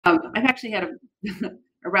I've actually had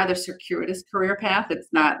a rather circuitous career path. It's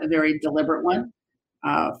not a very deliberate one.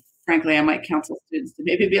 Uh, Frankly, I might counsel students to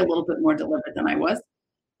maybe be a little bit more deliberate than I was.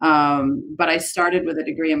 But I started with a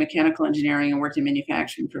degree in mechanical engineering and worked in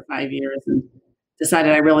manufacturing for 5 years and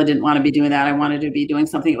decided I really didn't want to be doing that. I wanted to be doing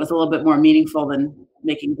something that was a little bit more meaningful than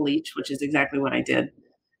making bleach, which is exactly what I did.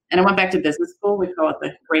 And I went back to business school. We call it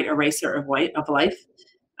the great eraser of life,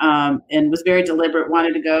 and was very deliberate,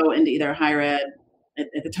 wanted to go into either higher ed,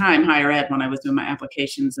 at the time, higher ed when I was doing my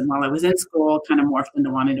applications. And while I was in school, kind of morphed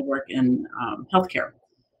into wanting to work in healthcare.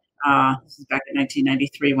 This is back in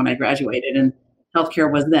 1993 when I graduated. And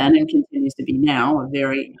healthcare was then and continues to be now a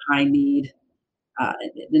very in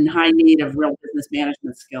high need of real business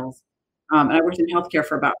management skills. And I worked in healthcare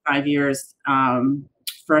for about 5 years.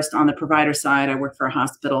 First on the provider side, I worked for a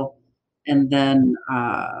hospital, and then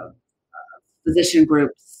physician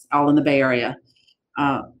groups all in the Bay Area.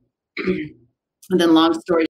 And then long story